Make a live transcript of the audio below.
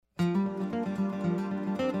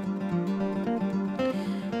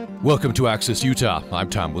Welcome to Access Utah. I'm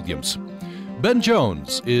Tom Williams. Ben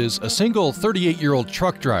Jones is a single 38-year-old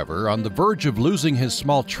truck driver on the verge of losing his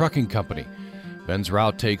small trucking company. Ben's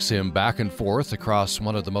route takes him back and forth across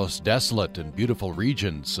one of the most desolate and beautiful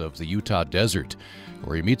regions of the Utah desert,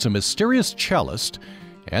 where he meets a mysterious cellist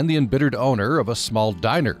and the embittered owner of a small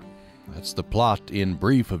diner. That's the plot in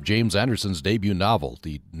brief of James Anderson's debut novel,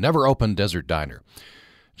 The Never-Open Desert Diner.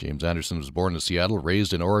 James Anderson was born in Seattle,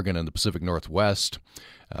 raised in Oregon and the Pacific Northwest.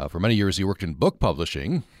 For many years, he worked in book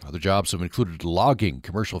publishing. Other jobs have included logging,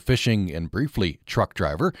 commercial fishing, and briefly truck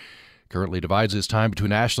driver. Currently divides his time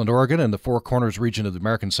between Ashland, Oregon, and the Four Corners region of the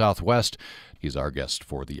American Southwest. He's our guest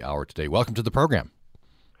for the hour today. Welcome to the program.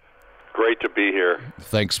 Great to be here.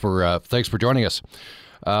 Thanks for joining us.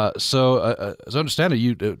 So, as I understand it,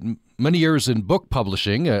 you many years in book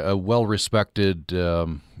publishing, a well-respected,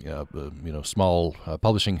 small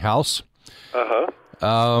publishing house.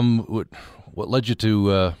 What led you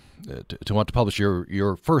to want to publish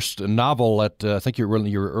your first novel at I think you're in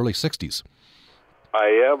your early 60s? I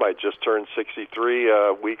am. I just turned 63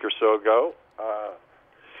 a week or so ago.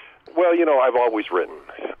 I've always written.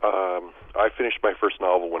 I finished my first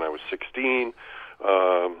novel when I was 16,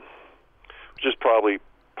 which is probably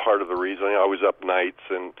part of the reason. I was up nights,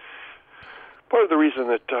 and part of the reason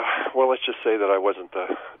that, let's just say that I wasn't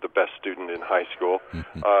the best student in high school.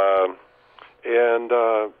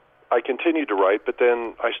 I continued to write, but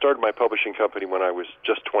then I started my publishing company when I was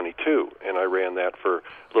just 22, and I ran that for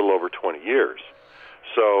a little over 20 years.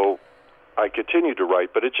 So I continued to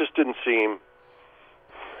write, but it just didn't seem...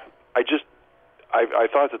 I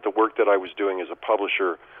thought that the work that I was doing as a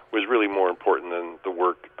publisher was really more important than the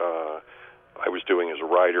work I was doing as a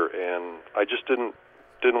writer, and I just didn't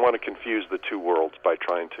want to confuse the two worlds by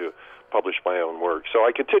trying to publish my own work. So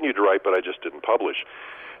I continued to write, but I just didn't publish.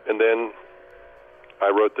 And then I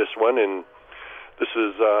wrote this one, and this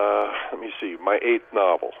is, my 8th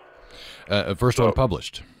novel. First one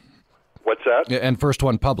published. What's that? And first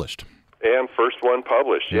one published. And first one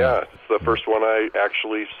published, yeah. It's the first one I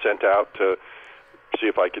actually sent out to see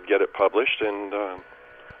if I could get it published, and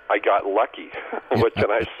I got lucky. What can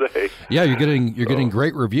I say? Yeah, you're getting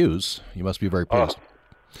great reviews. You must be very pleased.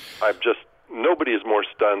 Nobody is more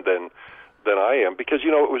stunned than I am, because, it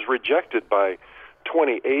was rejected by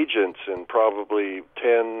 20 agents and probably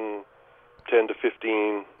 10 to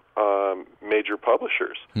 15 major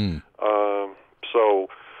publishers. So,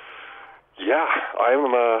 yeah,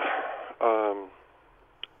 I'm a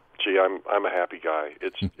happy guy.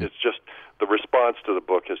 It's just the response to the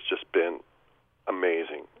book has just been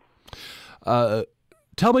amazing.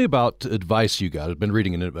 Tell me about advice you got. I've been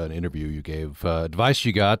reading an interview you gave. Advice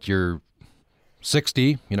you got. You're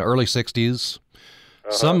 60, early 60s.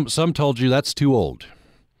 Some told you that's too old.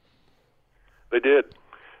 They did.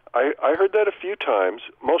 I heard that a few times,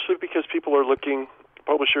 mostly because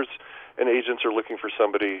publishers and agents are looking for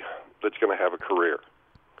somebody that's going to have a career.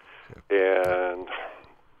 And,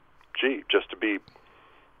 just to be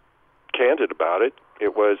candid about it,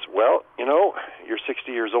 it was, you're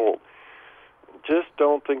 60 years old. Just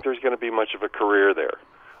don't think there's going to be much of a career there.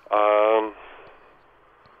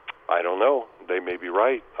 I don't know. They may be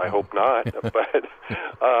right. I hope not. But,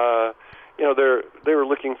 they were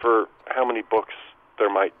looking for how many books there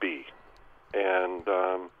might be. And,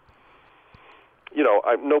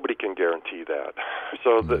 nobody can guarantee that.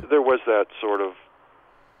 So there was that sort of,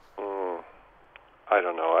 I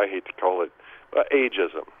don't know, I hate to call it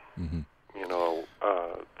ageism,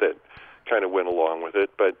 that kind of went along with it.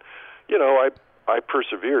 But, I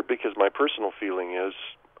persevered because my personal feeling is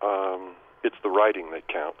it's the writing that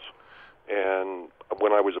counts. And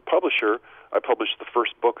when I was a publisher, I published the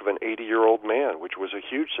first book of an 80-year-old man, which was a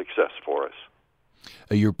huge success for us.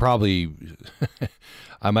 You're probably,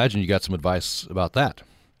 I imagine you got some advice about that.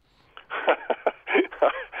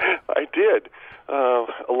 I did. A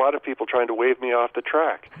lot of people trying to wave me off the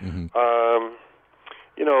track.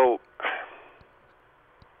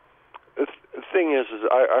 The thing is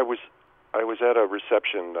I was at a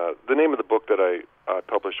reception. The name of the book that I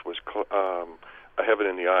published was A Heaven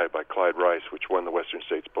in the Eye by Clyde Rice, which won the Western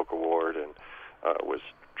States Book Award and was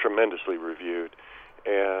tremendously reviewed.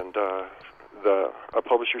 And a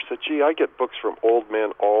publisher said, "Gee, I get books from old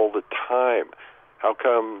men all the time. How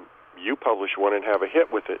come you publish one and have a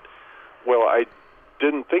hit with it?" Well, I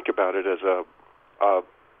didn't think about it as a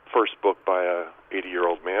first book by a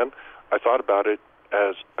 80-year-old man. I thought about it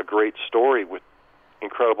as a great story with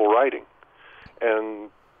incredible writing. And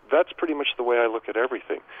that's pretty much the way I look at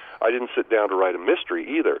everything. I didn't sit down to write a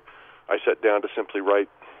mystery either. I sat down to simply write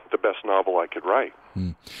the best novel I could write.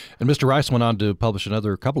 And Mr. Rice went on to publish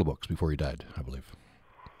another couple of books before he died, I believe.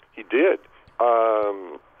 He did.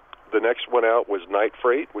 the next one out was Night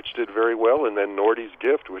Freight, which did very well, and then Nordy's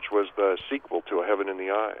Gift, which was the sequel to A Heaven in the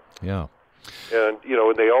Eye. Yeah. And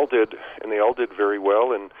and they all did very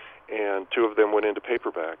well, and two of them went into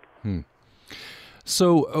paperback.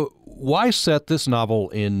 So, why set this novel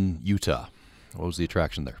in Utah? What was the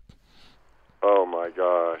attraction there? Oh my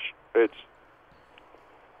gosh,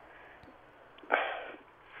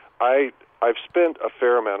 I've spent a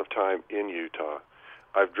fair amount of time in Utah.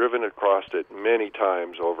 I've driven across it many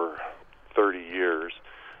times over 30 years,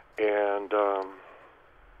 and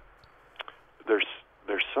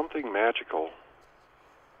there's something magical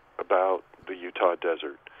about the Utah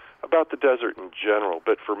desert, about the desert in general,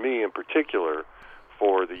 but for me in particular,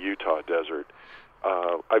 for the Utah desert.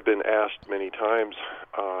 I've been asked many times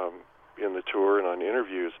in the tour and on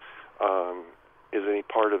interviews, is any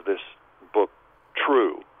part of this book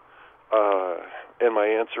true? And my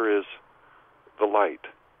answer is the light.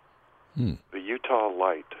 The Utah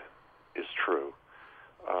light is true.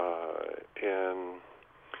 And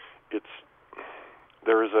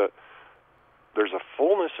there's a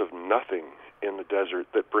fullness of nothing in the desert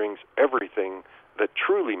that brings everything that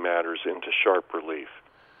truly matters into sharp relief.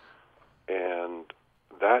 And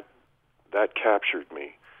that captured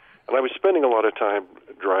me. And I was spending a lot of time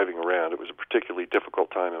driving around. It was a particularly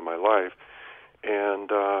difficult time in my life.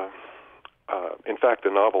 And in fact,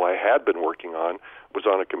 the novel I had been working on was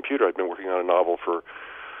on a computer. I'd been working on a novel for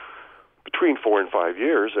between 4 and 5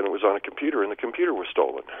 years, and it was on a computer, and the computer was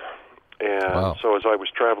stolen. And so as I was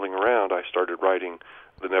traveling around, I started writing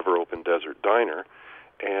The Never Open Desert Diner.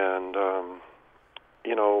 And,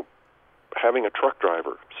 having a truck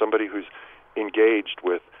driver, somebody who's engaged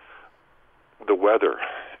with the weather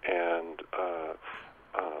and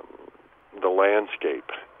the landscape,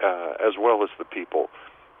 as well as the people,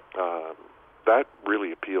 that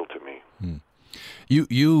really appealed to me.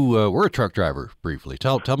 You were a truck driver briefly.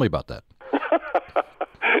 Tell me about that.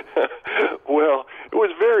 Well, it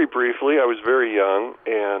was very briefly. I was very young,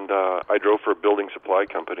 and I drove for a building supply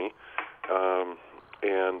company,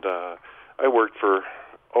 and I worked for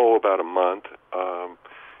about a month,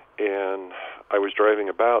 and I was driving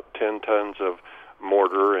about 10 tons of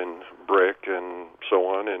mortar and brick and so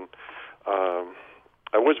on, and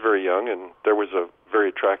I was very young, and there was a very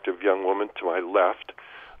attractive young woman to my left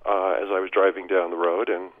as I was driving down the road,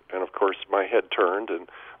 and of course my head turned, and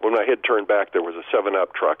when my head turned back, there was a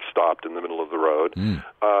 7-Up truck stopped in the middle of the road, and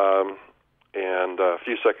a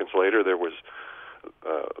few seconds later there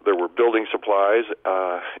were building supplies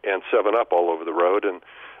and 7-Up all over the road, and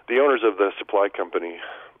the owners of the supply company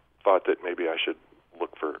thought that maybe I should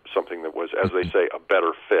look for something that was, as they say, a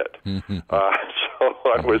better fit. So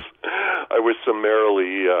I was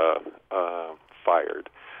summarily fired.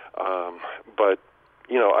 But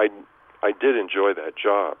I did enjoy that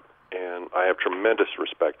job, and I have tremendous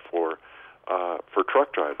respect for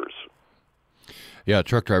truck drivers. Yeah,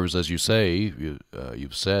 truck drivers, as you say,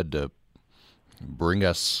 you've said, bring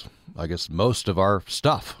us, I guess, most of our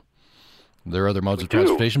stuff. There are other modes of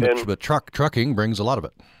transportation, but trucking brings a lot of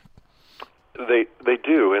it. They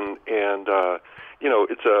do, and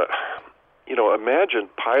it's imagine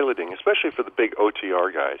piloting, especially for the big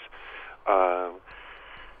OTR guys,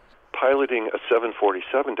 piloting a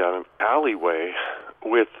 747 down an alleyway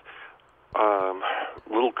with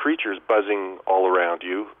little creatures buzzing all around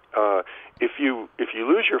you. If you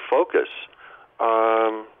lose your focus,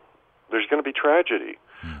 there's going to be tragedy.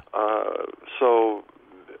 So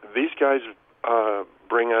these guys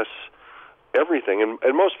bring us everything,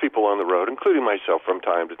 and most people on the road, including myself from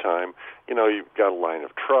time to time, you've got a line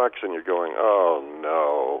of trucks and you're going, oh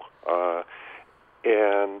no,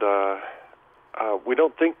 and we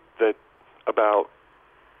don't think that about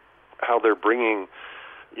how they're bringing,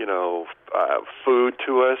 food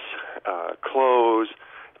to us, clothes,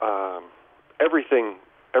 everything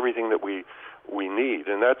that we need,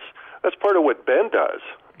 and that's part of what Ben does.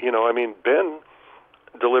 Ben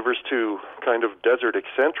delivers to kind of desert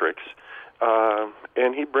eccentrics,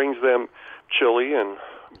 and he brings them chili and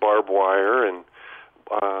barbed wire and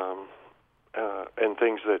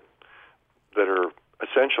things that are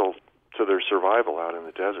essential to their survival out in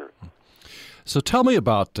the desert. So tell me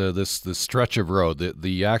about this stretch of road.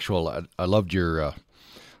 The actual. I loved your.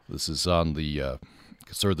 This is on the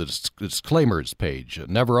sort of the disclaimers page.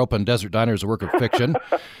 Never Open Desert Diner is a work of fiction.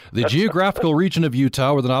 The geographical region of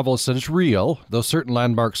Utah where the novel is set is real, though certain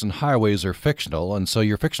landmarks and highways are fictional. And so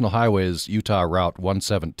your fictional highway is Utah Route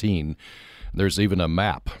 117. There's even a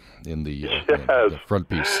map in the, in the front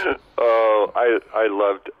piece. Oh, I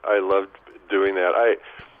loved doing that.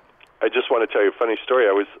 I just want to tell you a funny story.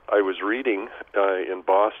 I was reading in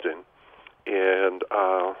Boston, and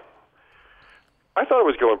I thought it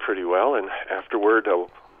was going pretty well, and afterward, a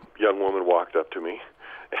young woman walked up to me,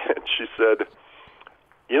 and she said,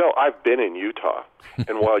 I've been in Utah,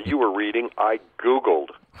 and while you were reading, I Googled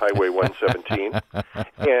Highway 117,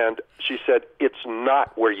 and she said, it's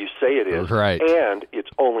not where you say it is, right, and it's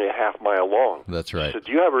only a half mile long. That's right. She said,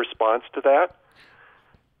 do you have a response to that?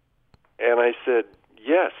 And I said,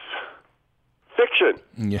 yes. Fiction.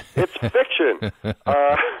 Yeah. It's fiction.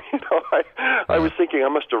 I was thinking I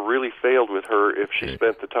must have really failed with her if she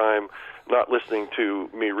spent the time not listening to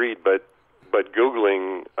me read, but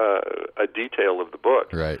Googling a detail of the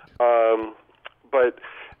book. Right. But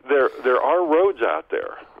there are roads out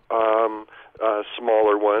there,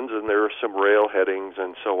 smaller ones, and there are some rail headings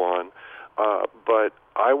and so on. But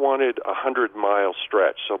I wanted a 100-mile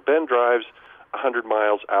stretch. So Ben drives 100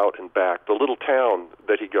 miles out and back. The little town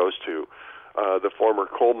that he goes to, the former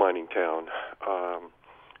coal mining town,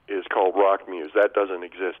 is called Rockmuse. That doesn't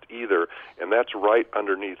exist either, and that's right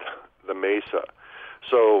underneath the mesa.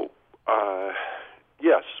 So,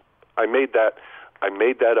 yes, I made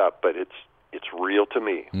that up, but it's real to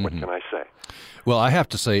me. Mm-hmm. What can I say? Well, I have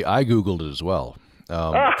to say I Googled it as well.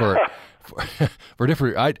 For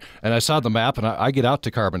different, I saw the map, and I get out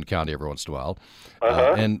to Carbon County every once in a while,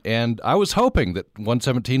 and I was hoping that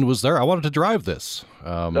 117 was there. I wanted to drive this.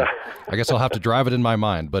 I guess I'll have to drive it in my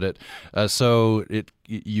mind, but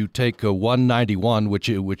you take a 191,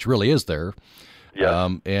 which really is there.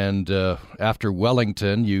 Yes. And after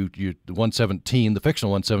Wellington, you 117, the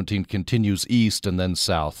fictional 117 continues east and then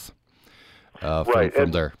south. Right.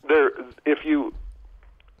 From there.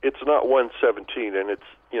 It's not 117, and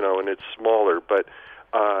it's smaller, but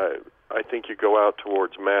I think you go out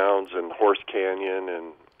towards Mounds and Horse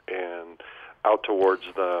Canyon and out towards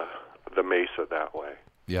the mesa that way.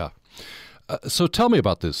 Yeah. So tell me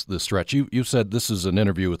about this stretch. You said this is an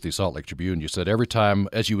interview with the Salt Lake Tribune. You said every time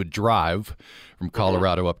as you would drive from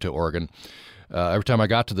Colorado up to Oregon, every time I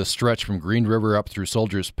got to this stretch from Green River up through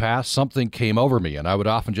Soldiers Pass, something came over me, and I would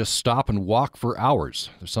often just stop and walk for hours.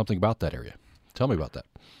 There's something about that area. Tell me about that.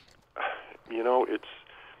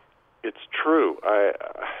 It's true.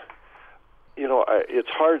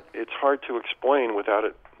 It's hard to explain without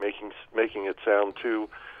it making it sound too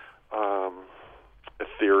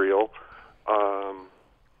ethereal.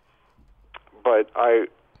 But I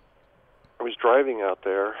was driving out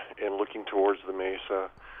there and looking towards the mesa,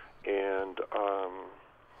 and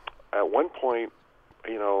at one point,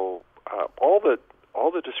 all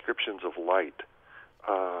the descriptions of light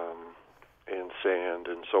and sand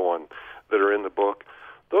and so on that are in the book,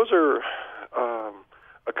 those are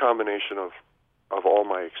a combination of all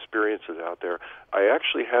my experiences out there. I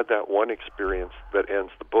actually had that one experience that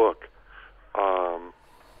ends the book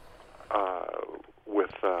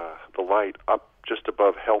with the light up just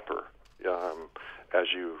above Helper as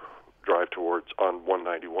you drive towards, on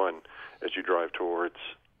 191, as you drive towards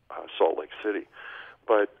Salt Lake City.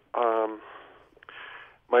 But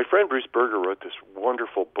my friend Bruce Berger wrote this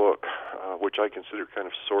wonderful book, which I consider kind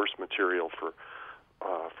of source material for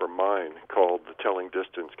mine, called The Telling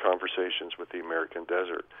Distance: Conversations with the American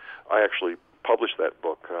Desert. I actually published that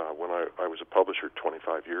book when I was a publisher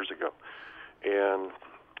 25 years ago. And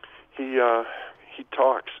he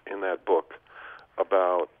talks in that book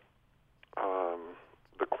about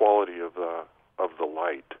the quality of the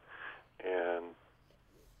light, and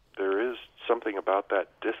there is something about that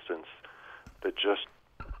distance that just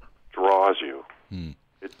draws you.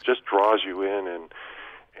 It just draws you in,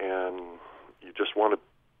 and you just want to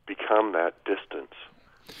become that distance.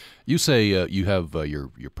 You say you have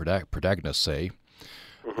your protagonists say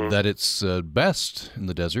that it's best in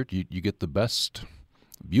the desert. You get the best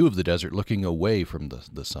view of the desert looking away from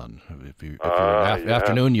the sun. If you're in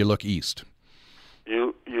afternoon, you look east.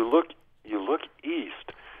 You look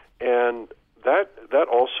east, and that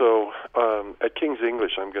also at King's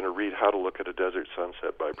English, I'm going to read How to Look at a Desert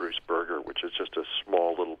Sunset by Bruce Berger, which is just a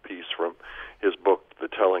small little piece from his book, The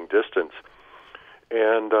Telling Distance.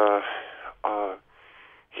 And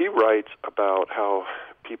he writes about how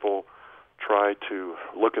people try to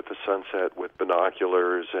look at the sunset with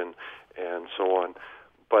binoculars and so on,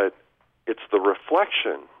 but it's the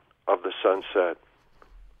reflection of the sunset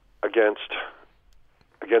against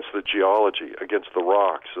the geology, against the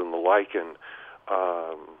rocks and the lichen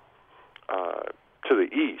to the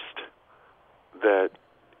east that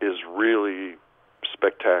is really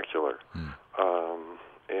spectacular.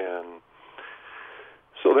 And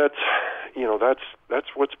so that's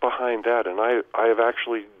what's behind that, and I have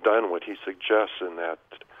actually done what he suggests in that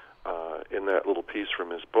little piece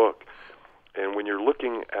from his book. And when you're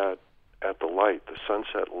looking at the light, the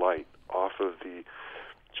sunset light off of the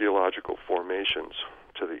geological formations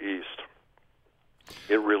to the east,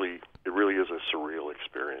 It really is a surreal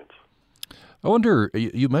experience. I wonder,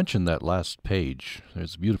 you mentioned that last page.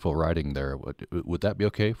 There's beautiful writing there. Would that be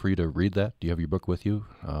okay for you to read that? Do you have your book with you?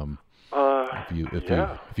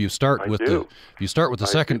 If you start with the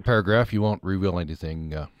second paragraph, you won't reveal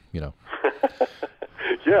anything.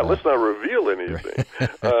 Let's not reveal anything.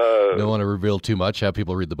 Don't want to reveal too much. Have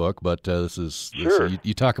people read the book, but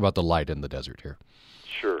you talk about the light in the desert here.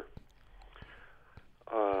 Sure.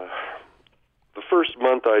 The first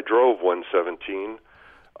month I drove 117,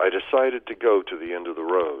 I decided to go to the end of the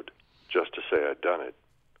road, just to say I'd done it.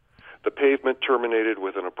 The pavement terminated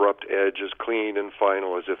with an abrupt edge as clean and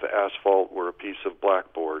final as if the asphalt were a piece of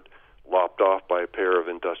blackboard lopped off by a pair of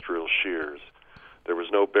industrial shears. There was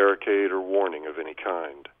no barricade or warning of any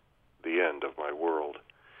kind. The end of my world.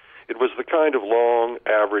 It was the kind of long,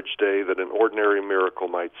 average day that an ordinary miracle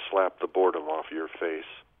might slap the boredom off your face.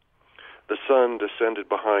 The sun descended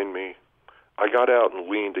behind me. I got out and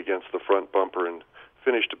leaned against the front bumper and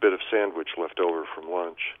finished a bit of sandwich left over from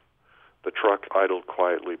lunch. The truck idled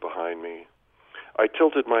quietly behind me. I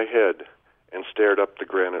tilted my head and stared up the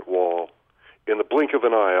granite wall. In the blink of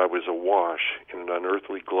an eye, I was awash in an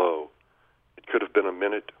unearthly glow. It could have been a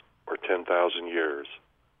minute or 10,000 years.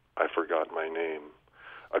 I forgot my name.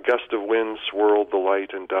 A gust of wind swirled the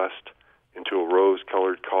light and dust into a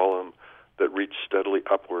rose-colored column that reached steadily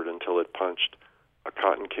upward until it punched a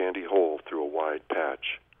cotton candy hole through a wide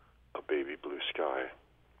patch of baby blue sky.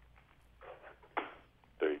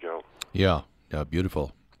 There you go. Yeah,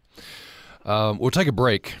 beautiful. We'll take a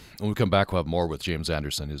break. When we come back, we'll have more with James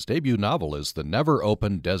Anderson. His debut novel is The Never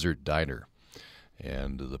Open Desert Diner.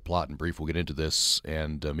 And the plot in brief, we'll get into this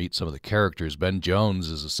and meet some of the characters. Ben Jones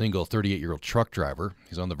is a single 38-year-old truck driver.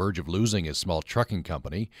 He's on the verge of losing his small trucking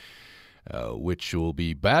company, which will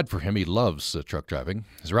be bad for him. He loves truck driving.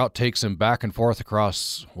 His route takes him back and forth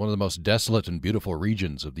across one of the most desolate and beautiful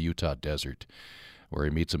regions of the Utah desert, where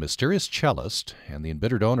he meets a mysterious cellist and the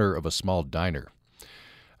embittered owner of a small diner.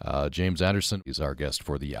 James Anderson is our guest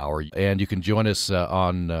for the hour, and you can join us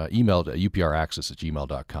on email at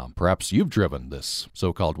upraccess@gmail.com. Perhaps you've driven this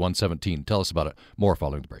so-called 117. Tell us about it more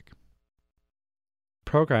following the break.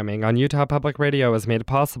 Programming on Utah Public Radio is made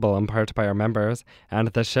possible in part by our members and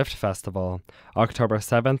the Shift Festival, October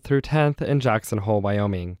 7th through 10th in Jackson Hole,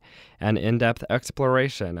 Wyoming, an in-depth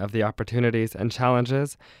exploration of the opportunities and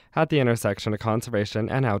challenges at the intersection of conservation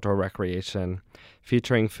and outdoor recreation,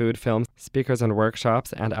 featuring food, films, speakers and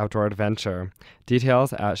workshops, and outdoor adventure.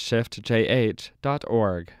 Details at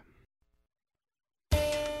shiftjh.org.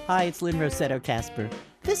 Hi, it's Lynn Rossetto Casper.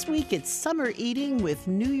 This week it's summer eating with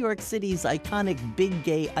New York City's iconic Big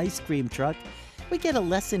Gay ice cream truck. We get a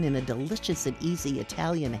lesson in a delicious and easy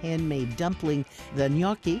Italian handmade dumpling, the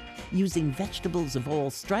gnocchi, using vegetables of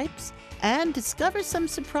all stripes, and discover some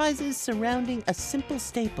surprises surrounding a simple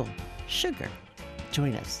staple, sugar.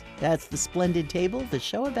 Join us. That's The Splendid Table, the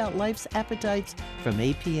show about life's appetites from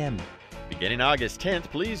 8 p.m. Beginning August 10th,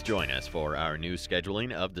 please join us for our new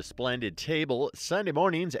scheduling of The Splendid Table, Sunday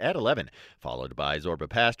mornings at 11, followed by Zorba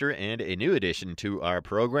Pastor and a new addition to our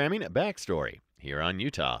programming, Backstory, here on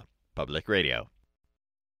Utah Public Radio.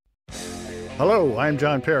 Hello, I'm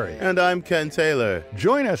John Perry. And I'm Ken Taylor.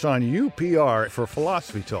 Join us on UPR for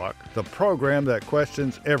Philosophy Talk, the program that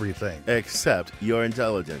questions everything except your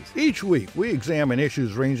intelligence. Each week, we examine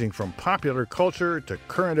issues ranging from popular culture to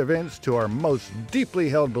current events to our most deeply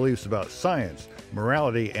held beliefs about science,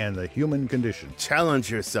 morality, and the human condition.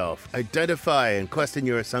 Challenge yourself, identify and question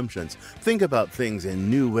your assumptions, think about things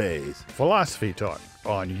in new ways. Philosophy Talk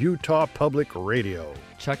on Utah Public Radio.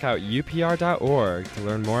 Check out upr.org to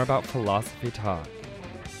learn more about Philosophy Talk.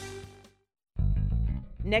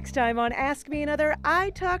 Next time on Ask Me Another,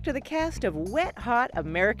 I talk to the cast of Wet Hot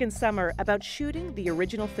American Summer about shooting the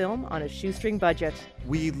original film on a shoestring budget.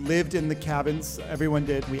 We lived in the cabins, everyone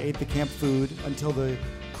did. We ate the camp food until the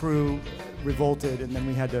crew revolted, and then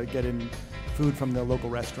we had to get in food from the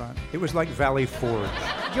local restaurant. It was like Valley Forge.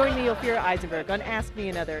 Join me, Ophira Eisenberg, on Ask Me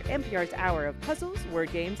Another, NPR's hour of puzzles,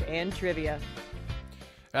 word games, and trivia.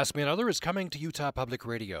 Ask Me Another is coming to Utah Public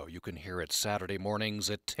Radio. You can hear it Saturday mornings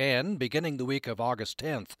at 10, beginning the week of August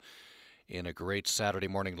 10th, in a great Saturday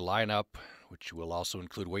morning lineup, which will also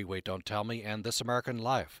include Wait, Wait, Don't Tell Me and This American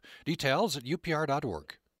Life. Details at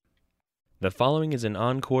upr.org. The following is an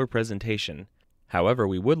encore presentation. However,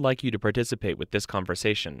 we would like you to participate with this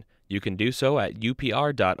conversation. You can do so at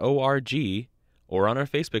upr.org or on our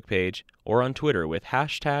Facebook page or on Twitter with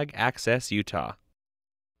hashtag AccessUtah.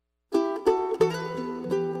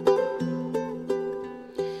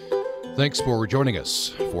 Thanks for joining us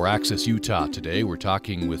for Access Utah today. We're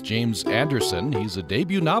talking with James Anderson. He's a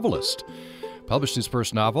debut novelist, published his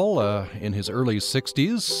first novel in his early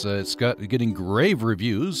 60s. It's getting rave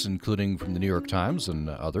reviews, including from the New York Times and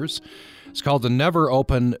others. It's called The Never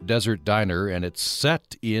Open Desert Diner, and it's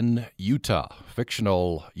set in Utah,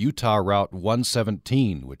 fictional Utah Route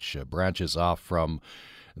 117, which branches off from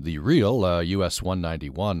the real US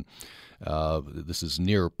 191. This is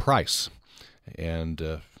near Price.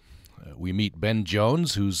 And we meet Ben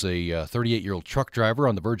Jones, who's a 38-year-old truck driver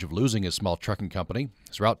on the verge of losing his small trucking company.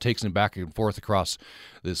 His route takes him back and forth across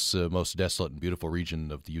this most desolate and beautiful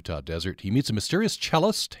region of the Utah desert. He meets a mysterious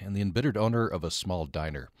cellist and the embittered owner of a small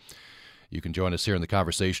diner. You can join us here in the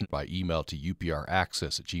conversation by email to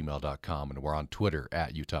upraccess@gmail.com, and we're on Twitter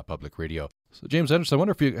at Utah Public Radio. So, James Anderson, I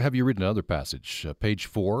wonder if you read another passage, page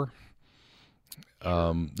 4.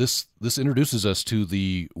 This introduces us to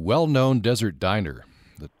the well-known desert diner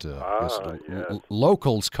that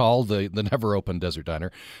locals call the Never Open Desert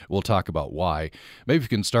Diner. We'll talk about why. Maybe you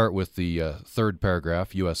can start with the third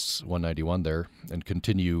paragraph, US 191 there, and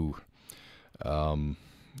continue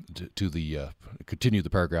continue the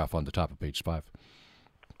paragraph on the top of page 5.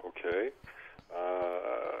 Okay.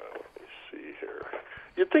 Let me see here.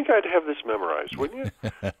 You'd think I'd have this memorized, wouldn't you?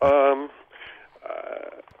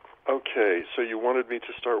 Okay, so you wanted me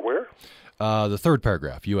to start where? The third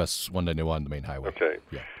paragraph, US 191, the main highway. Okay.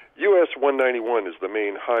 Yeah. US 191 is the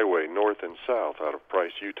main highway north and south out of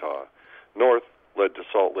Price, Utah. North led to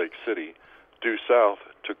Salt Lake City. Due south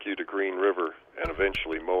took you to Green River and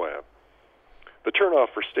eventually Moab. The turnoff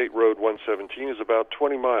for State Road 117 is about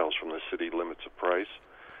 20 miles from the city limits of Price.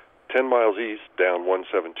 10 miles east, down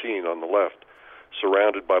 117 on the left,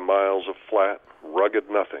 surrounded by miles of flat, rugged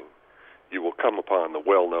nothing, you will come upon the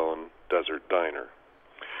well-known Desert Diner.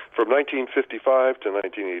 From 1955 to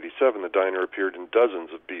 1987, the diner appeared in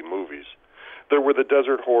dozens of B movies. There were the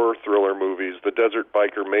desert horror thriller movies, the desert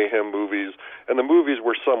biker mayhem movies, and the movies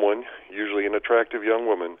where someone, usually an attractive young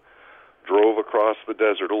woman, drove across the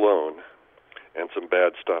desert alone, and some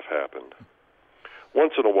bad stuff happened.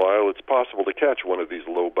 Once in a while, it's possible to catch one of these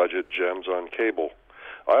low-budget gems on cable.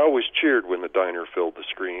 I always cheered when the diner filled the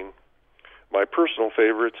screen. My personal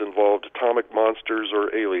favorites involved atomic monsters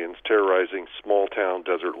or aliens terrorizing small-town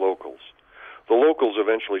desert locals. The locals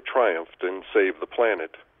eventually triumphed and saved the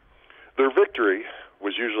planet. Their victory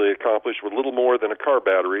was usually accomplished with little more than a car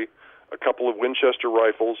battery, a couple of Winchester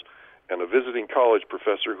rifles, and a visiting college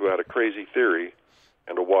professor who had a crazy theory,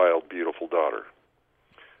 and a wild, beautiful daughter.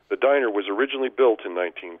 The diner was originally built in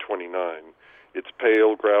 1929. Its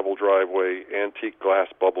pale gravel driveway, antique glass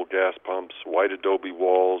bubble gas pumps, white adobe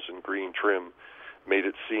walls, and green trim made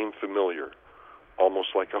it seem familiar,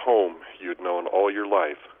 almost like a home you'd known all your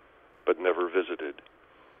life, but never visited.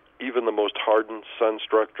 Even the most hardened,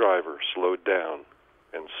 sun-struck driver slowed down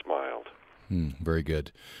and smiled. Very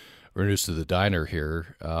good. We're introduced to the diner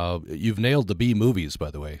here. You've nailed the B movies, by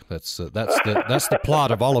the way. That's the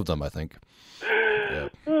plot of all of them, I think. Yeah.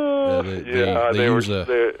 They were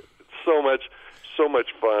use so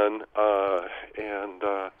much fun,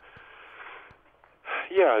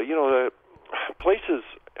 places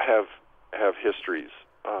have histories,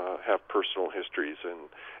 have personal histories,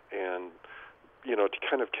 and to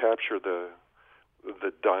kind of capture the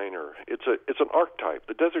diner. It's an archetype.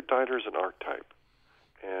 The desert diner is an archetype,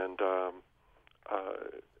 and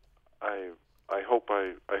I hope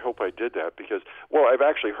I did that because I've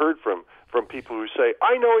actually heard from people who say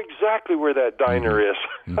I know exactly where that diner is,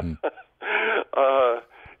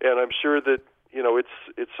 and I'm sure that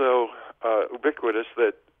it's so ubiquitous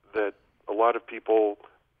that a lot of people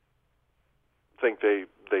think they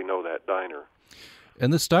know that diner.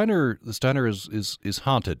 And this diner is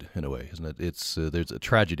haunted in a way, isn't it? It's there's a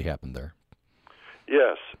tragedy happened there.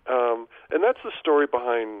 Yes, and that's the story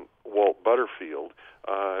behind Walt Butterfield.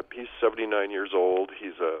 He's 79 years old.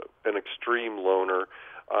 He's an extreme loner.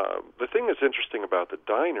 The thing that's interesting about the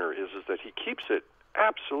diner is that he keeps it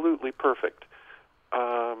absolutely perfect.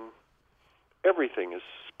 Everything is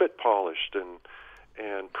spit polished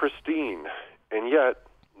and pristine, and yet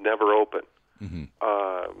never open.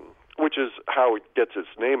 Which is how it gets its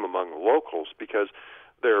name among the locals, because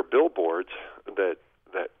there are billboards that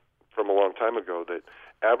from a long time ago that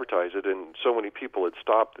advertise it, and so many people had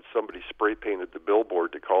stopped that somebody spray painted the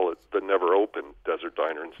billboard to call it the Never Open Desert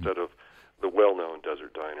Diner instead of the well-known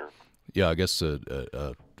Desert Diner. Yeah, I guess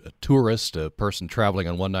a tourist, a person traveling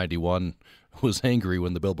on 191, was angry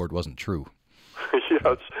when the billboard wasn't true.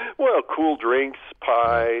 Yes, well, cool drinks,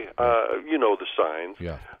 pie, the signs.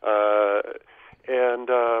 Yeah.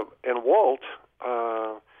 And Walt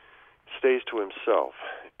stays to himself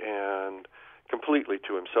and completely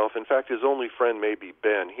to himself. In fact, his only friend may be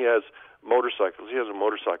Ben. He has motorcycles. He has a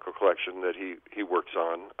motorcycle collection that he works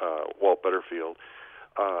on, Walt Butterfield,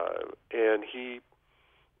 and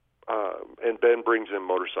and Ben brings in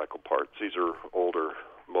motorcycle parts. These are older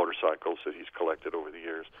motorcycles that he's collected over the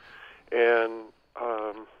years. And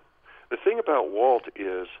the thing about Walt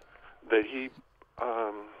is that he's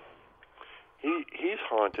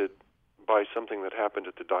haunted by something that happened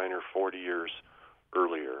at the diner 40 years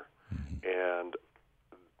earlier. And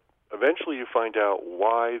eventually you find out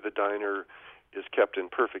why the diner is kept in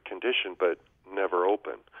perfect condition but never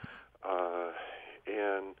open.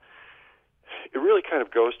 And it really kind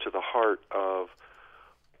of goes to the heart of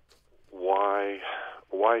why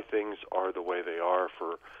things are the way they are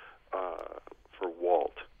for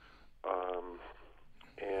Walt.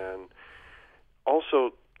 And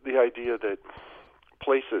also the idea that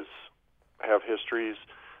places have histories,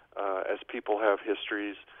 as people have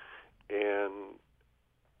histories, and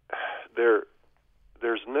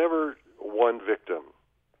there's never one victim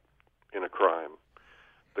in a crime.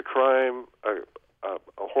 The crime, a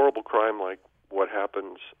horrible crime like what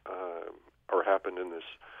happens or happened in this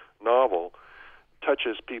novel,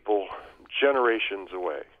 touches people generations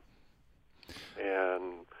away,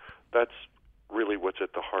 and that's really what's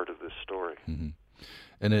at the heart of this story. Mm-hmm.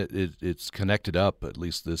 And it's connected up, at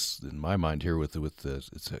least this in my mind here, with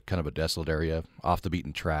it's a kind of a desolate area, off the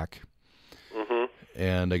beaten track. Mm-hmm.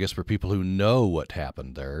 And I guess for people who know what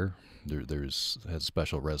happened there's has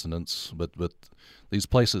special resonance. But these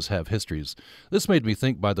places have histories. This made me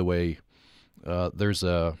think, by the way, there's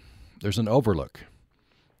an overlook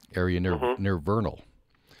area near Vernal,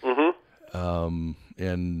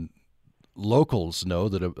 and locals know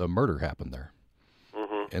that a murder happened there.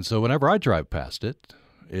 And so whenever I drive past it,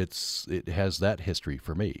 it has that history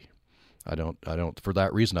for me. I don't for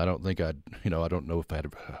that reason. I don't think I don't know if I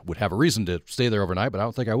would have a reason to stay there overnight, but I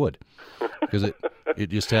don't think I would, because it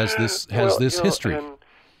just has this history. And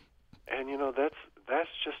that's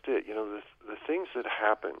just it. The things that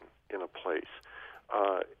happen in a place,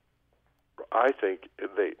 I think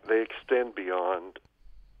they extend beyond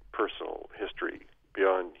personal history,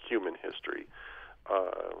 beyond human history,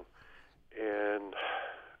 and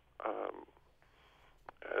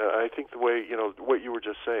I think the way what you were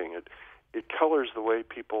just saying, it colors the way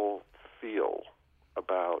people feel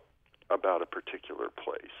about a particular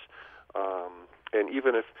place, and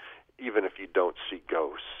even if you don't see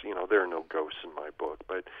ghosts, there are no ghosts in my book,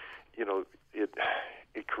 but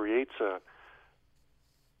it creates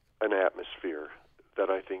an atmosphere that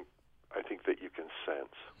I think that you can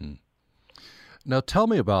sense. Now tell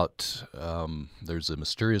me about there's a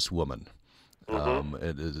mysterious woman.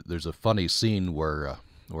 There's a funny scene where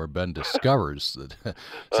Ben discovers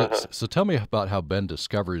that. So tell me about how Ben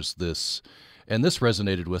discovers this, and this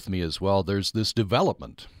resonated with me as well. There's this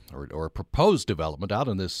development or proposed development out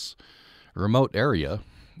in this remote area,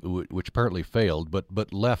 which apparently failed,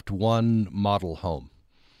 but left one model home.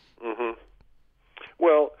 Mm-hmm.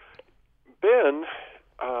 Well, Ben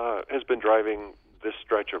has been driving this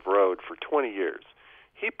stretch of road for 20 years.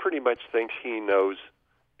 He pretty much thinks he knows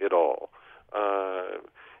it all.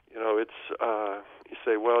 You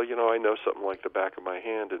say, well, I know something like the back of my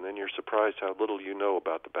hand, and then you're surprised how little you know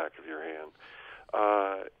about the back of your hand.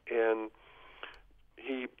 And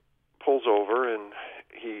he pulls over, and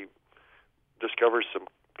he discovers some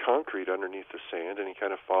concrete underneath the sand, and he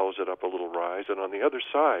kind of follows it up a little rise, and on the other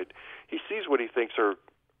side, he sees what he thinks are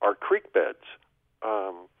creek beds,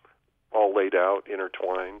 all laid out,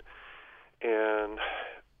 intertwined, and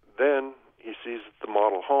then he sees the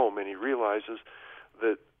model home, and he realizes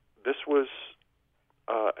that this was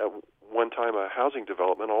at one time a housing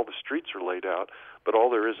development. All the streets are laid out, but all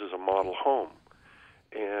there is a model home.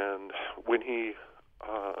 And when he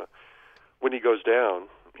goes down,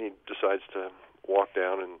 he decides to walk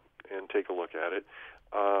down and take a look at it.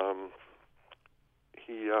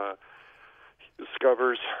 He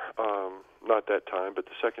discovers, not that time, but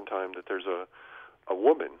the second time, that there's a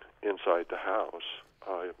woman inside the house,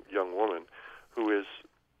 a young woman, who is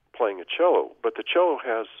playing a cello, but the cello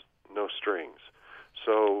has no strings.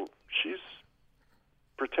 So she's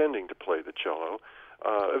pretending to play the cello.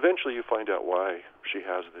 Eventually you find out why she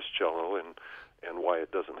has this cello and why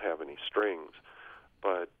it doesn't have any strings.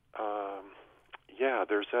 But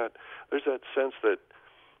there's that sense that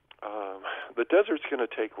the desert's going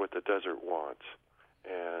to take what the desert wants.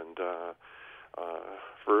 And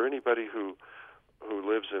for anybody who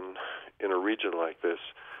lives in a region like this,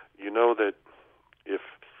 you know that if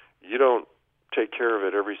you don't take care of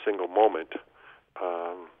it every single moment,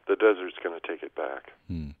 the desert's going to take it back.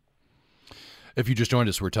 If you just joined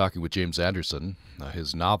us, we're talking with James Anderson.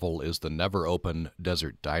 His novel is The Never Open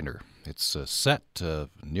Desert Diner. It's set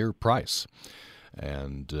near Price,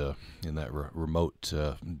 and in that remote,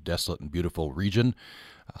 desolate, and beautiful region.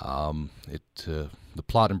 The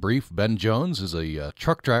plot in brief: Ben Jones is a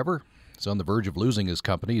truck driver. He's on the verge of losing his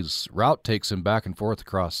company. His route takes him back and forth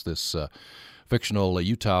across this fictional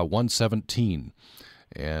Utah 117.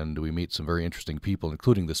 And we meet some very interesting people,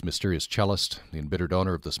 including this mysterious cellist, the embittered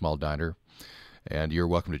owner of the small diner. And you're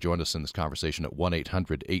welcome to join us in this conversation at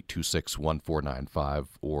 1-800-826-1495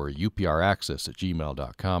 or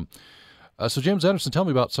upraccess@gmail.com. So, James Anderson, tell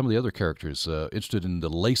me about some of the other characters interested in the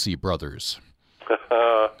Lacey brothers.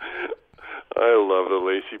 I love the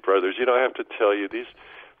Lacey brothers. You know, I have to tell you, these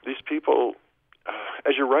people,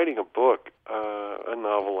 as you're writing a book, a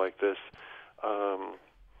novel like this,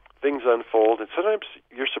 things unfold, and sometimes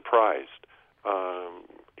you're surprised.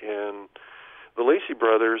 And the Lacey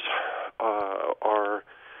brothers are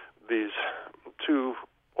these two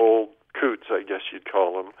old coots, I guess you'd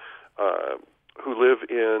call them, who live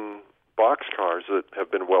in boxcars that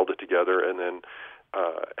have been welded together and then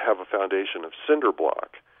have a foundation of cinder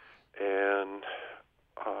block. And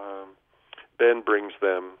Ben brings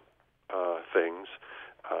them things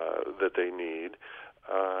that they need.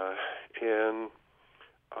 And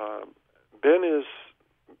Ben is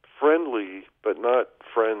friendly, but not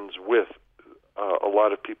friends with a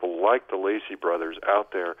lot of people like the Lacey brothers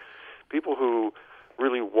out there, people who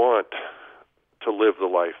really want to live the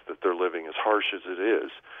life that they're living, as harsh as it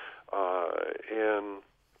is. And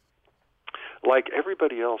like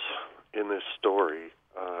everybody else in this story,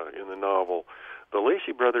 in the novel, the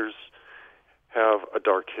Lacey brothers have a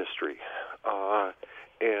dark history.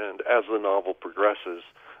 And as the novel progresses,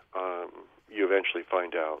 you eventually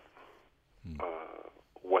find out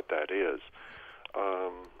what that is.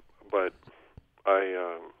 But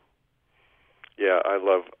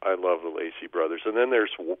I love the Lacey brothers. And then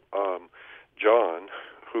there's John,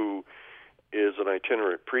 who is an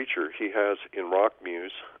itinerant preacher. He has in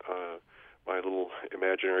Rockmuse, my little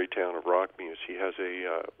imaginary town of Rockmuse, he has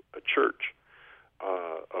a church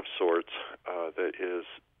of sorts that is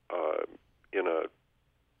in a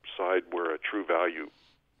side where a True Value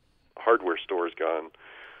hardware store has gone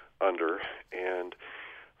under, and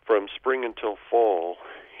from spring until fall,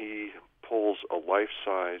 he pulls a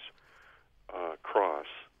life-size cross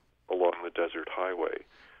along the desert highway.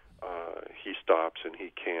 He stops and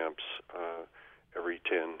he camps every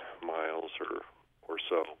 10 miles or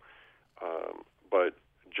so. But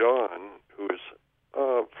John, who is,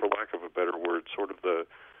 for lack of a better word, sort of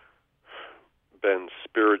Ben's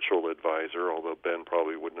spiritual advisor, although Ben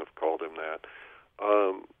probably wouldn't have called him that,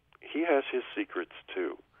 he has his secrets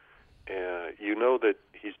too. And you know that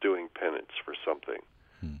he's doing penance for something.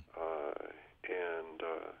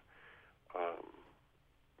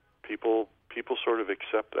 People sort of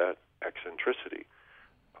accept that eccentricity.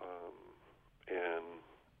 And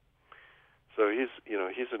so he's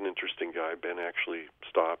an interesting guy. Ben actually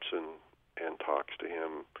stops and talks to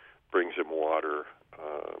him, brings him water,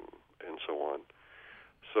 and so on.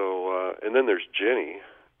 So, and then there's Jenny,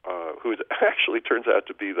 who actually turns out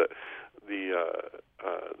to be the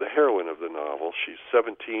heroine of the novel. She's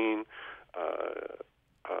 17,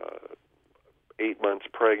 8 months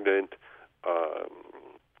pregnant.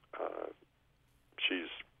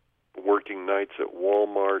 She's working nights at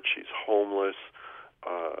Walmart. She's homeless,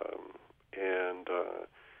 and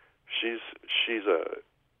she's a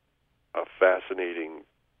fascinating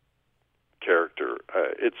character.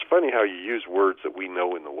 It's funny how you use words that we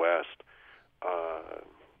know in the West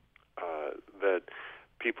that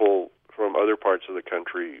people from other parts of the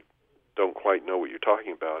country don't quite know what you're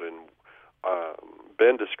talking about. And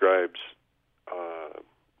Ben describes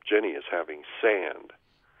Jenny as having sand,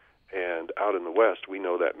 and out in the West, we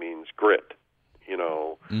know that means grit.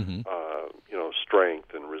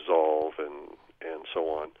 Strength and resolve and so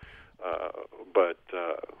on. But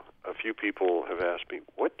a few people have asked me,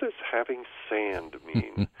 what does having sand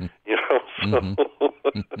mean?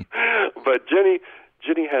 But Jenny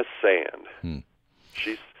has sand.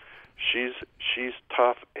 She's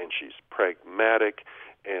tough and she's pragmatic,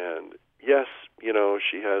 and yes,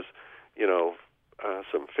 she has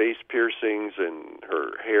some face piercings and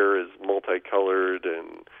her hair is multicolored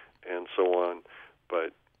and so on,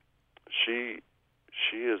 but she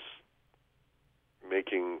is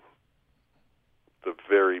making the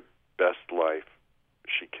very best life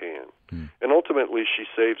she can. And ultimately she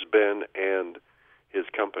saves Ben and his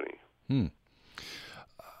company.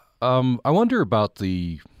 I wonder about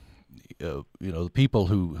the people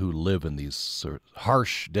who live in these sort of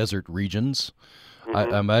harsh desert regions.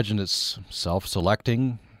 I imagine it's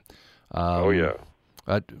self-selecting. Oh, yeah.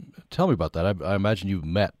 Tell me about that. I imagine you've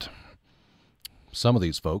met some of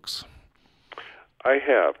these folks. I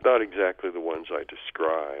have, not exactly the ones I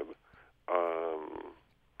describe,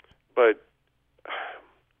 but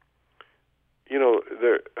you know,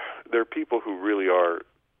 there are people who really are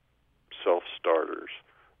self-starters,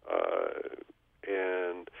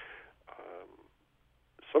 and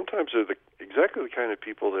sometimes they're exactly the kind of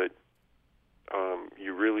people that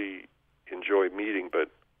you really enjoy meeting, but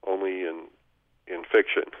only in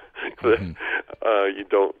fiction. Mm-hmm. You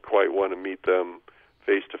don't quite want to meet them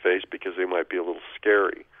face to face because they might be a little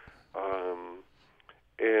scary,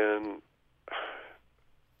 and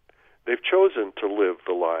they've chosen to live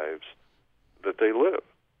the lives that they live,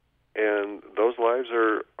 and those lives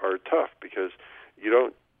are tough because you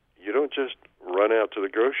don't just run out to the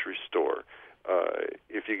grocery store.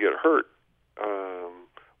 If you get hurt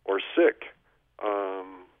or sick,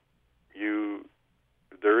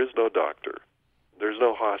 there is no doctor. There's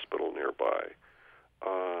no hospital nearby.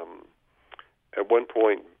 At one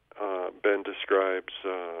point, Ben describes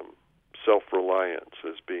self-reliance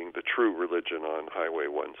as being the true religion on Highway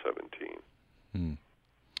 117. Hmm.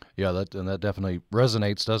 Yeah, that definitely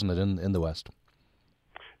resonates, doesn't it, in the West?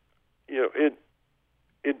 You know,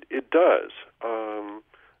 it does.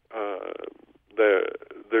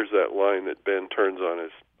 There's that line that Ben turns on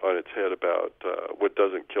its head about what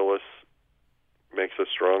doesn't kill us makes us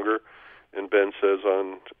stronger, and Ben says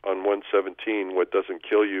on 117, what doesn't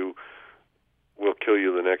kill you will kill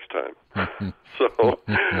you the next time. So,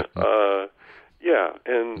 yeah,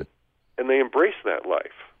 and they embrace that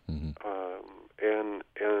life, mm-hmm.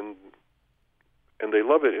 And they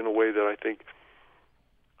love it in a way that I think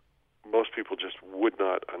most people just would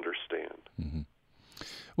not understand. Mm-hmm.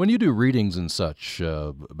 When you do readings and such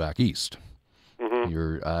back east,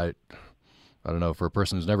 mm-hmm. I don't know, for a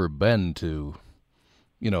person who's never been to,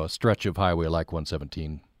 a stretch of highway like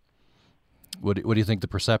 117. What do you think the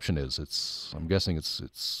perception is? I'm guessing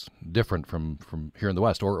it's different from here in the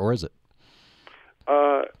West, or is it?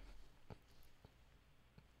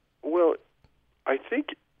 Well, I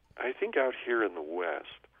think out here in the West,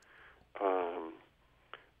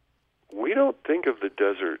 we don't think of the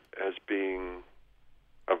desert as being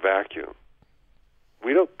a vacuum.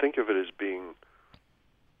 We don't think of it as being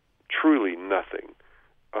truly nothing,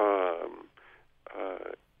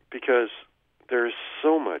 because there's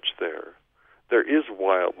so much there. There is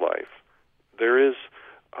wildlife. There's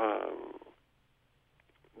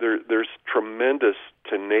tremendous,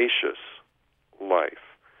 tenacious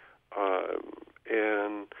life,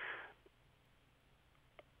 and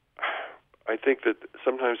I think that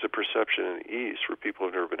sometimes the perception in the East, for people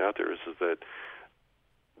who've never been out there, is that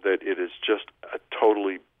it is just a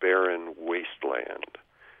totally barren wasteland.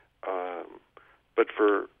 But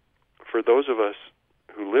for those of us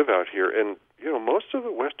who live out here, and most of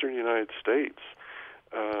the western United States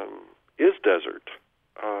is desert.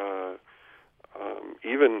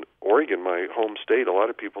 Even Oregon, my home state, a lot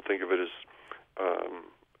of people think of it as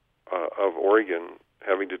of Oregon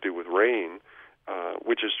having to do with rain,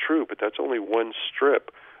 which is true, but that's only one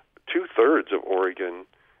strip. 2/3 of Oregon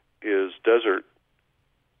is desert,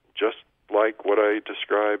 just like what I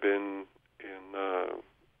describe in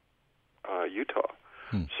Utah.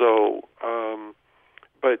 So,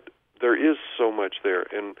 but there is so much there,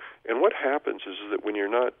 and what happens is that when you're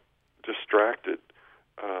not distracted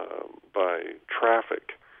by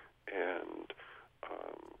traffic and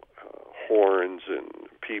horns and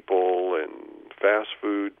people and fast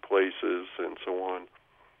food places and so on,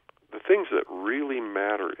 the things that really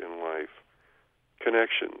matter in life,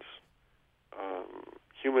 connections,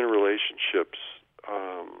 human relationships,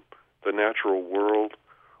 the natural world,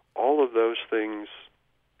 all of those things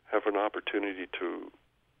have an opportunity to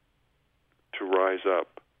rise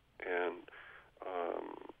up, and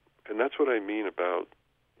that's what I mean about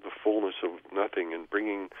the fullness of nothing, and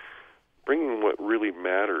bringing what really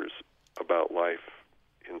matters about life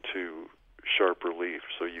into sharp relief,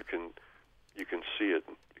 so you can see it,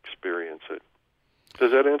 experience it.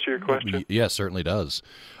 Does that answer your question? Yes, certainly does.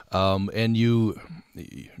 And your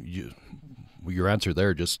answer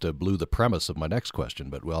there just blew the premise of my next question.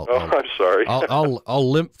 But I'm sorry.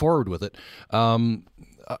 I'll limp forward with it.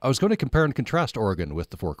 I was going to compare and contrast Oregon with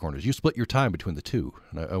the Four Corners. You split your time between the two,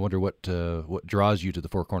 and I wonder what draws you to the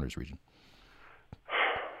Four Corners region.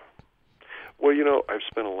 Well, I've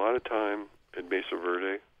spent a lot of time in Mesa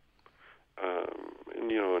Verde,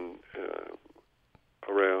 and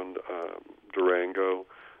around Durango,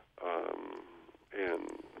 and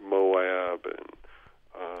Moab, and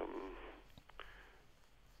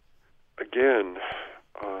again,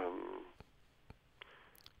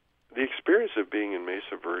 the experience of being in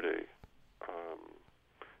Mesa Verde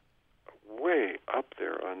up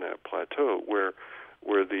there on that plateau where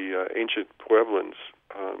the ancient Pueblans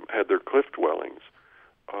had their cliff dwellings.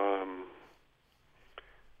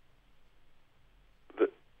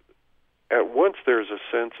 At once there's a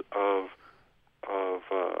sense of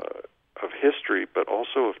history, but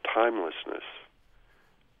also of timelessness,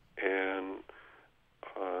 and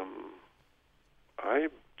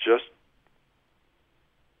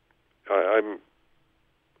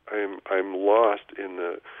I'm lost in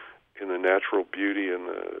the natural beauty and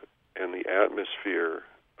the atmosphere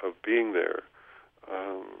of being there,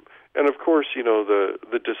 and of course,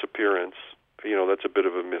 the disappearance. That's a bit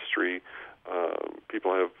of a mystery.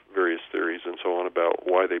 People have various theories and so on about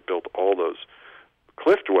why they built all those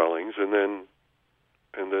cliff dwellings, and then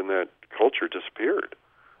that culture disappeared.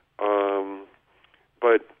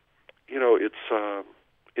 But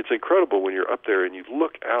it's incredible when you're up there and you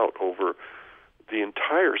look out over the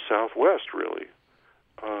entire Southwest, really,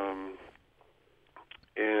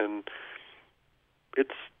 and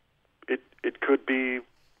it could be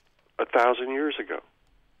 1,000 years ago.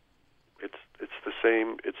 It's the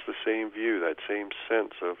same view, that same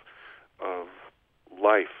sense of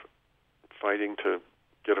life fighting to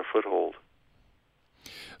get a foothold.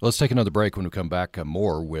 Let's take another break. When we come back,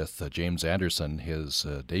 more with James Anderson. His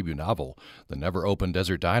debut novel, The Never Open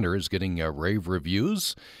Desert Diner, is getting rave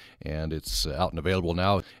reviews, and it's out and available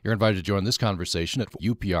now. You're invited to join this conversation at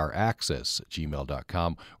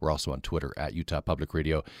upraccess@gmail.com. We're also on Twitter at Utah Public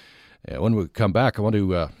Radio. When we come back, I want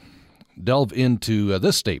to delve into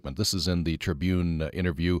this statement. This is in the Tribune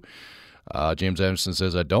interview. James Anderson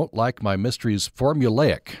says, "I don't like my mysteries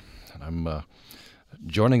formulaic." And I'm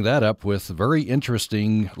joining that up with a very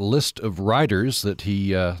interesting list of writers that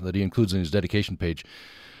he includes in his dedication page.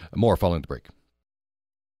 More following the break.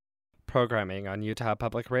 Programming on Utah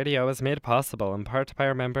Public Radio is made possible in part by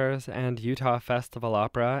our members and Utah Festival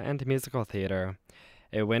Opera and Musical Theater,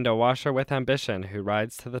 a window washer with ambition who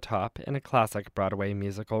rides to the top in a classic Broadway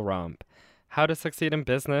musical romp. How to Succeed in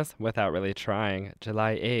Business Without Really Trying,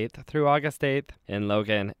 July 8th through August 8th in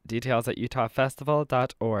Logan. Details at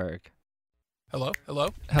utahfestival.org. Hello? Hello?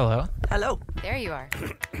 Hello? Hello. There you are.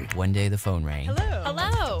 One day the phone rang. Hello.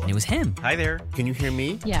 Hello. And it was him. Hi there. Can you hear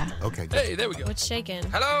me? Yeah. Okay, good. Hey, there we go. What's shaking?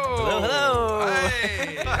 Hello. Hello, hello.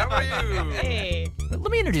 Hey, how are you? Hey.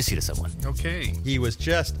 Let me introduce you to someone. Okay. He was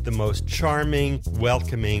just the most charming,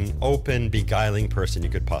 welcoming, open, beguiling person you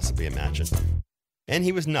could possibly imagine. And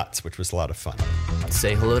he was nuts, which was a lot of fun.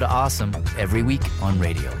 Say hello to Awesome every week on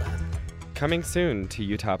Radiolab. Coming soon to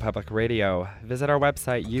Utah Public Radio. Visit our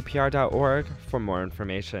website, upr.org, for more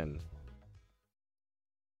information.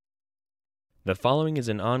 The following is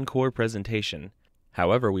an encore presentation.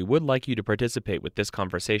 However, we would like you to participate with this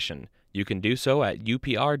conversation. You can do so at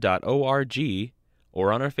upr.org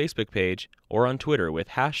or on our Facebook page or on Twitter with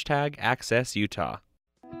 #AccessUtah.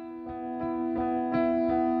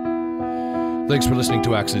 Thanks for listening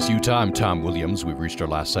to Access Utah. I'm Tom Williams. We've reached our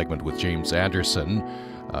last segment with James Anderson.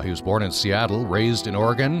 He was born in Seattle, raised in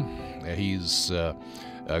Oregon. He's a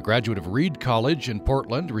graduate of Reed College in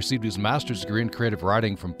Portland, received his master's degree in creative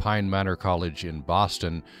writing from Pine Manor College in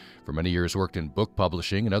Boston. For many years worked in book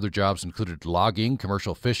publishing, and other jobs included logging,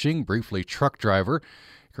 commercial fishing, briefly truck driver.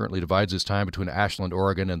 Currently divides his time between Ashland,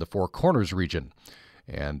 Oregon, and the Four Corners region.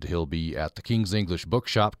 And he'll be at the King's English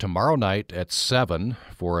Bookshop tomorrow night at 7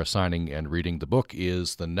 for a signing and reading. The book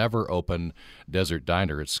is The Never Open Desert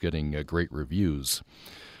Diner. It's getting great reviews.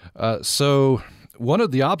 So one of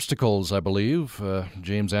the obstacles, I believe,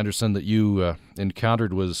 James Anderson, that you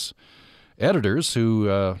encountered was editors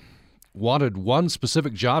who wanted one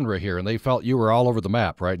specific genre here, and they felt you were all over the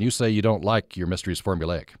map, right? And you say you don't like your mysteries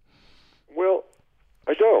formulaic. Well,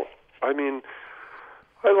 I don't. I mean,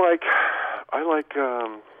 I like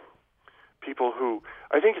people who,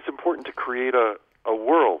 I think it's important to create a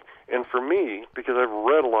world. And for me, because I've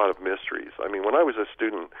read a lot of mysteries, I mean, when I was a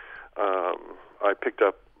student, I picked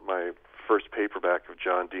up my first paperback of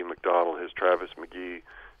John D. McDonald, his Travis McGee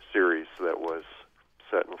series that was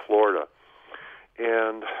set in Florida.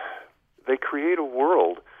 And they create a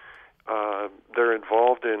world. They're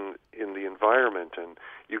involved in the environment, and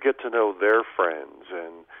you get to know their friends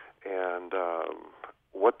and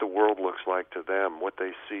what the world looks like to them, what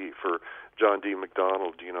they see. For John D.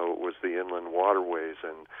 McDonald, it was the inland waterways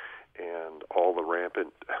and all the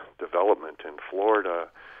rampant development in Florida,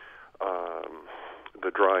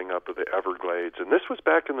 the drying up of the Everglades, and this was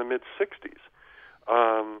back in the mid-'60s.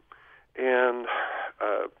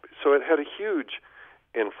 So it had a huge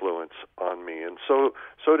influence on me, and so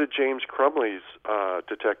did James Crumley's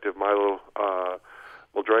detective Milo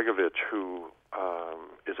Moldragovich, who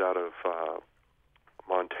is out of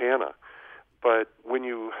Montana. But when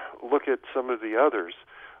you look at some of the others,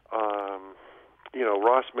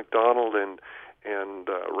 Ross McDonald and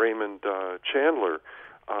Raymond Chandler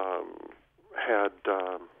had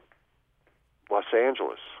Los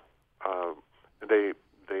Angeles.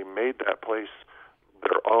 They made that place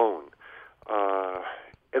their own,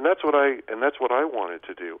 and that's what I wanted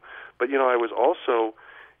to do. But I was also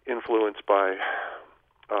influenced by,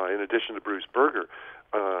 in addition to Bruce Berger,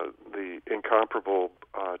 the incomparable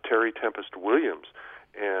Terry Tempest Williams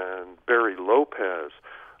and Barry Lopez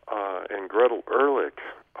and Gretel Ehrlich,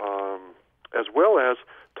 as well as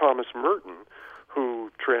Thomas Merton,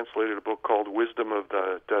 who translated a book called Wisdom of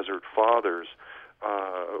the Desert Fathers,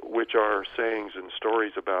 which are sayings and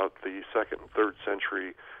stories about the 2nd and 3rd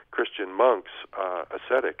century Christian monks,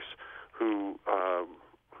 ascetics, who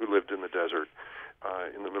lived in the desert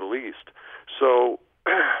in the Middle East. So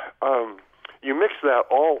you mix that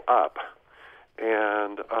all up,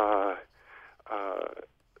 and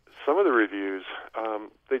some of the reviews,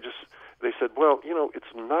 they said, well,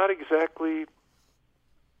 it's not exactly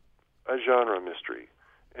a genre mystery.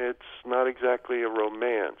 It's not exactly a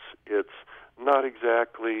romance. It's not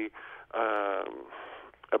exactly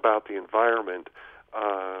about the environment.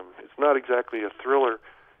 It's not exactly a thriller,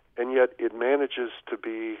 and yet it manages to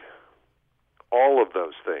be all of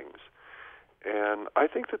those things. And I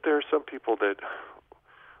think that there are some people that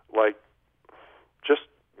like just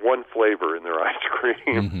one flavor in their ice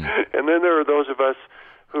cream, mm-hmm. and then there are those of us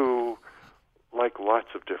who like lots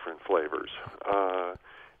of different flavors.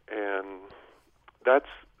 And that's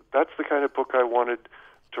the kind of book I wanted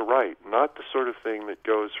to write, not the sort of thing that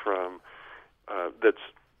goes from that's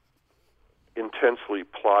intensely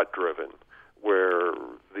plot-driven, where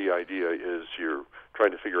the idea is you're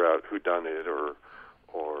trying to figure out who done it or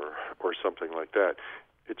something like that.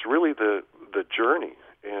 It's really the journey.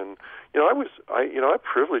 And I'm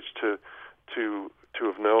privileged to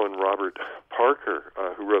have known Robert Parker,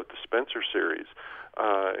 who wrote the Spencer series,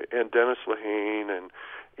 and Dennis Lehane, and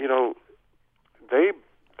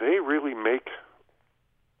they really make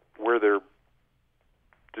where their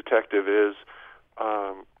detective is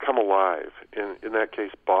come alive. In that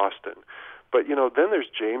case, Boston. But then there's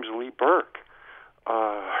James Lee Burke,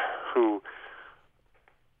 who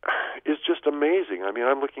is just amazing. I mean,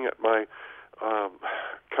 I'm looking at my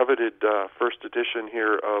coveted first edition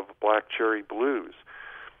here of Black Cherry Blues.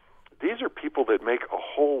 These are people that make a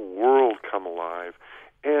whole world come alive,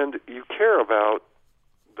 and you care about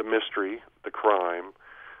the mystery, the crime,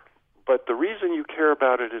 but the reason you care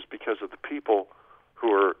about it is because of the people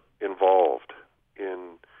who are involved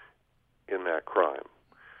in that crime.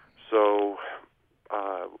 So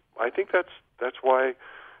I think that's why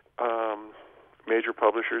major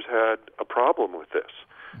publishers had a problem with this,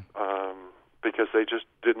 because they just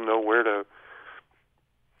didn't know where to,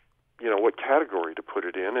 what category to put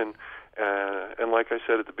it in. And like I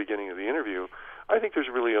said at the beginning of the interview, I think there's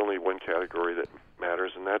really only one category that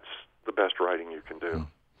matters, and that's the best writing you can do.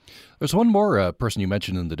 There's one more person you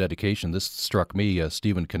mentioned in the dedication. This struck me,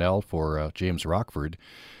 Stephen Cannell for James Rockford,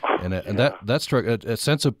 and that struck a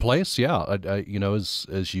sense of place. Yeah,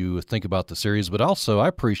 as you think about the series, but also I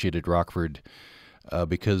appreciated Rockford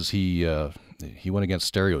because he went against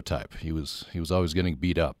stereotype. He was always getting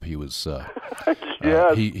beat up. He was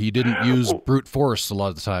yes. He didn't use brute force a lot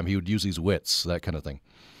of the time. He would use his wits, that kind of thing.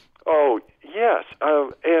 Oh yes,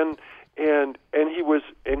 and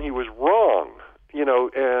he was wrong.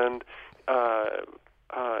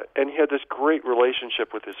 And he had this great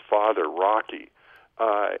relationship with his father, Rocky,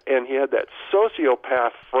 and he had that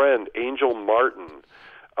sociopath friend, Angel Martin,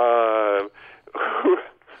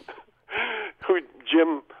 who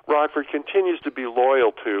Jim Rockford continues to be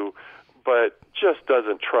loyal to, but just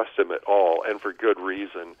doesn't trust him at all, and for good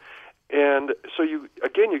reason. And so you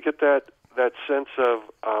get that sense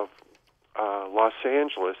of Los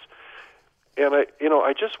Angeles. And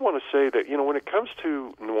I just want to say that when it comes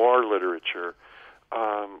to noir literature,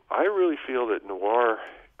 I really feel that noir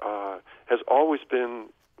has always been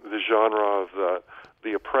the genre of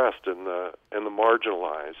the oppressed and the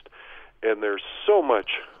marginalized, and there's so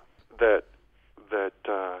much that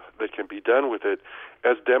can be done with it,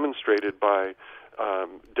 as demonstrated by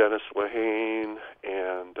Dennis Lehane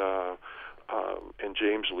and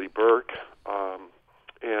James Lee Burke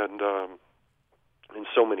and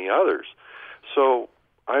so many others. So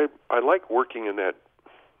I like working in that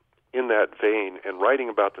vein and writing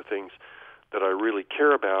about the things that I really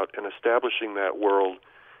care about and establishing that world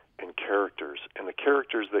and characters, and the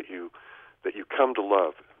characters that you come to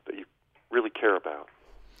love, that you really care about.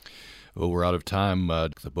 Well, we're out of time.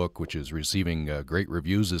 The book, which is receiving great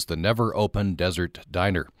reviews, is The Never Open Desert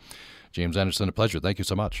Diner. James Anderson, a pleasure. Thank you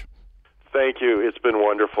so much. Thank you. It's been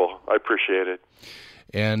wonderful. I appreciate it.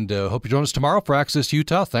 And hope you join us tomorrow for Access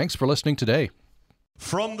Utah. Thanks for listening today.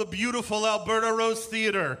 From the beautiful Alberta Rose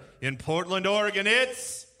Theater in Portland, Oregon,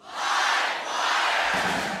 it's Livewire!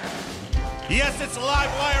 Yes, it's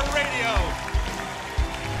Livewire Radio.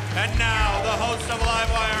 And now, the host of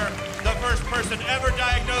Livewire, the first person ever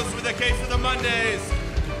diagnosed with a case of the Mondays,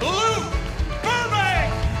 Luke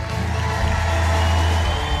Burbank!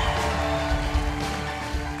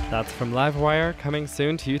 That's from Livewire, coming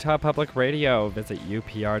soon to Utah Public Radio. Visit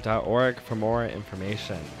upr.org for more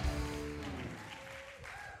information.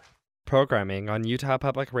 Programming on Utah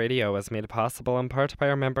Public Radio is made possible in part by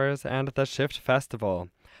our members and the Shift Festival,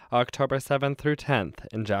 October 7th through 10th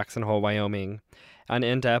in Jackson Hole, Wyoming, an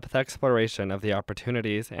in-depth exploration of the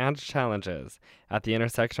opportunities and challenges at the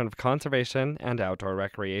intersection of conservation and outdoor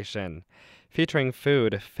recreation, featuring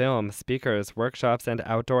food, film, speakers, workshops, and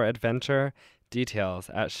outdoor adventure. Details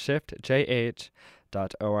at shiftjh.org.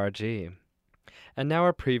 And now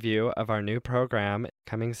a preview of our new program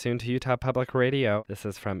coming soon to Utah Public Radio. This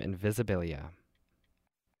is from Invisibilia.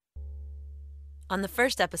 On the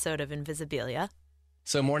first episode of Invisibilia.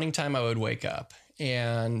 So morning time I would wake up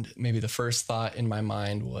and maybe the first thought in my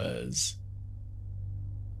mind was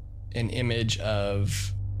an image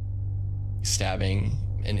of stabbing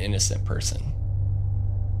an innocent person.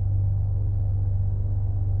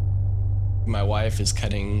 My wife is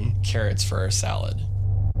cutting carrots for our salad.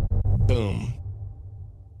 Boom.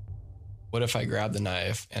 What if I grabbed the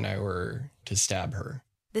knife and I were to stab her?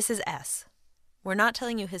 This is S. We're not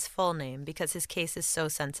telling you his full name because his case is so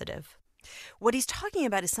sensitive. What he's talking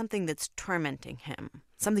about is something that's tormenting him,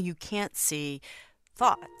 something you can't see,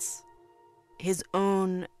 thoughts. His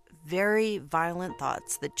own very violent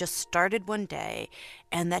thoughts that just started one day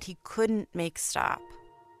and that he couldn't make stop.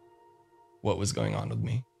 What was going on with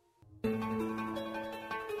me?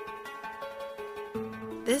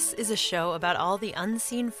 This is a show about all the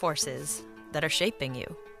unseen forces that are shaping you.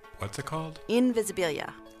 What's it called?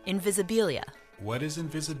 Invisibilia. Invisibilia. What is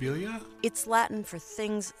invisibilia? It's Latin for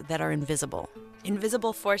things that are invisible.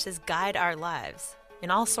 Invisible forces guide our lives in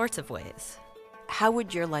all sorts of ways. How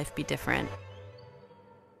would your life be different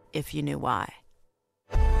if you knew why?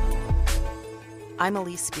 I'm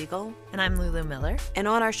Elise Spiegel. And I'm Lulu Miller. And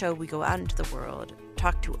on our show, we go out into the world,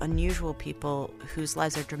 talk to unusual people whose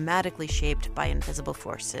lives are dramatically shaped by invisible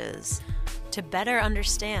forces. To better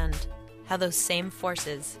understand how those same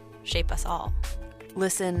forces shape us all.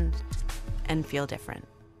 Listen and feel different.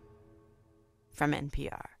 From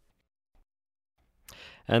NPR.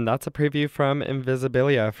 And that's a preview from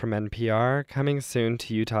Invisibilia from NPR, coming soon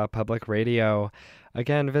to Utah Public Radio.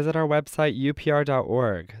 Again, visit our website,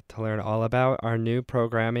 upr.org, to learn all about our new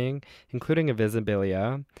programming, including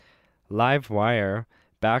Invisibilia, Livewire,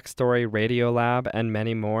 Backstory Radio Lab, and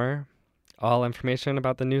many more. All information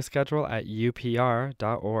about the new schedule at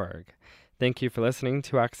upr.org. Thank you for listening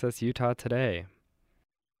to Access Utah today.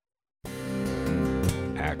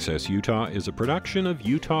 Access Utah is a production of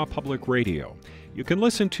Utah Public Radio. You can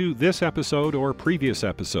listen to this episode or previous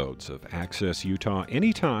episodes of Access Utah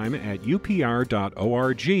anytime at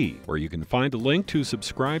upr.org, where you can find a link to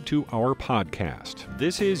subscribe to our podcast.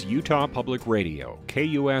 This is Utah Public Radio,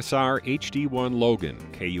 KUSR HD1 Logan,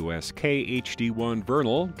 KUSK HD1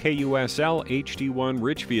 Vernal, KUSL HD1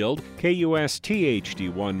 Richfield, KUST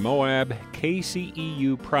HD1 Moab,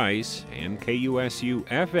 KCEU Price, and KUSU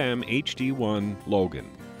FM HD1 Logan.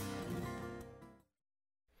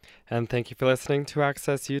 And thank you for listening to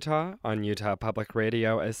Access Utah on Utah Public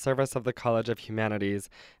Radio, a service of the College of Humanities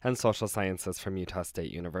and Social Sciences from Utah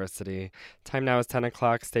State University. Time now is 10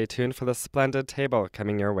 o'clock. Stay tuned for the splendid table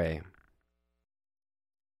coming your way.